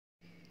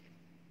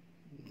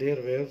Dear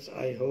viewers,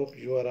 I hope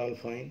you are all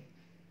fine.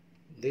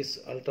 This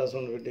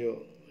ultrasound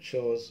video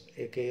shows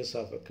a case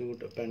of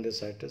acute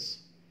appendicitis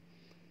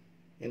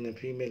in a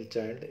female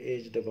child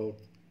aged about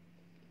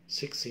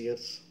 6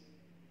 years.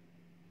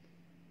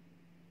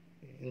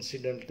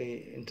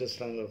 Incidentally,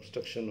 intestinal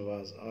obstruction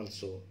was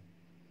also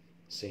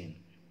seen.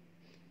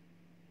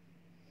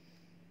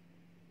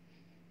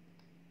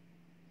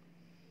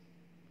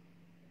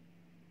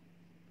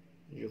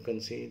 You can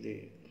see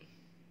the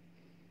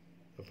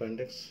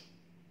appendix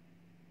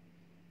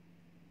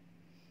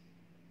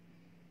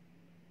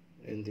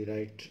in the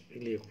right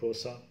iliac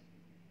fossa.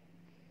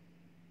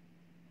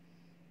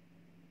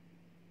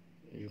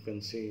 You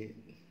can see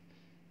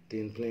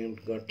the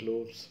inflamed gut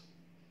lobes,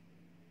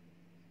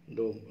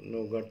 though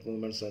no gut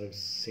movements are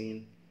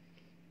seen,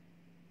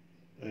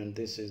 and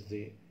this is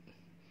the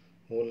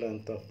whole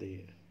length of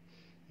the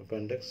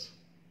appendix,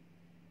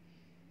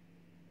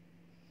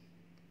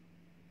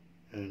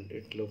 and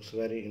it looks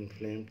very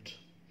inflamed.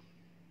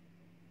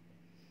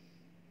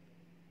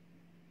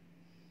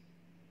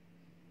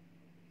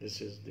 This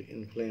is the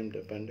inflamed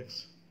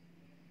appendix.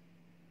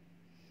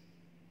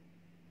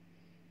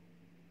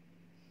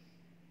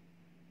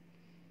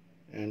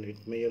 And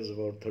it measures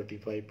about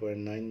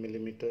 35.9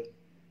 millimeter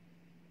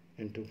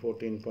into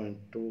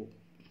 14.2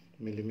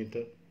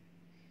 millimeter.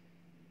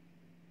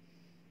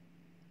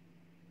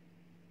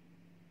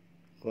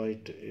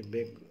 Quite a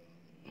big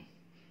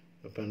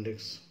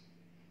appendix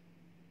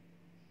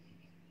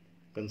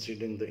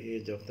considering the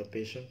age of the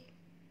patient.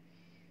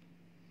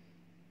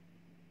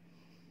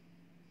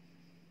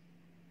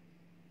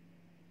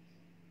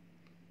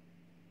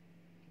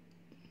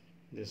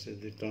 This is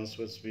the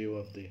transverse view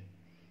of the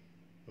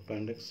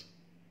appendix,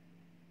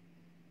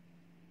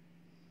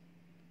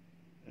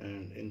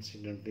 and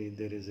incidentally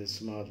there is a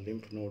small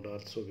lymph node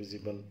also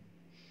visible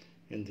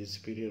in the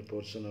superior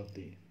portion of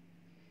the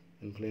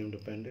inflamed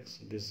appendix.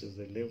 This is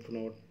the lymph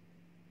node.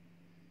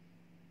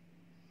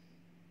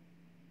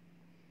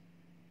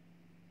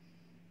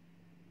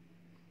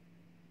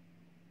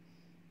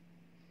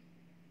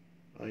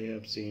 I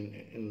have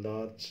seen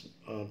enlarged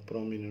or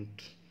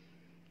prominent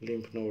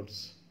lymph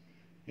nodes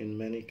in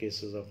many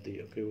cases of the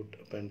acute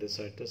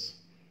appendicitis.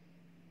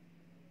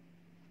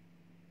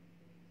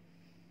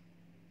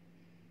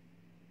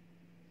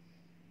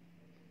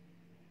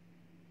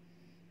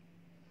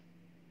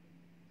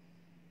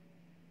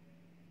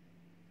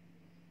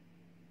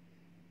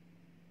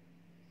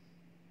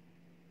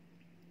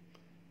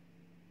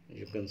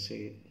 You can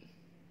see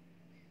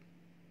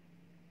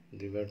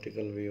the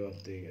vertical view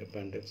of the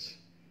appendix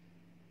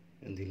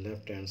in the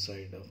left hand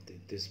side of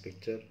this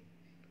picture.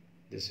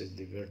 This is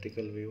the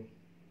vertical view,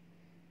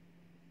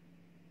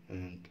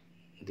 and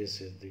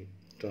this is the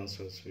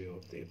transverse view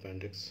of the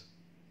appendix.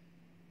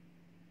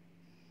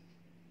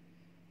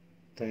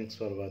 Thanks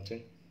for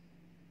watching.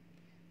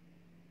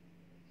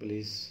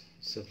 Please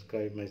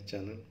subscribe my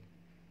channel.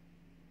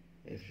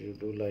 If you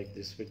do like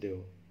this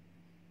video,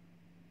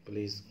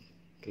 please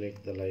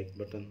click the like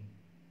button.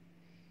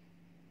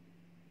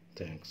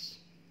 Thanks.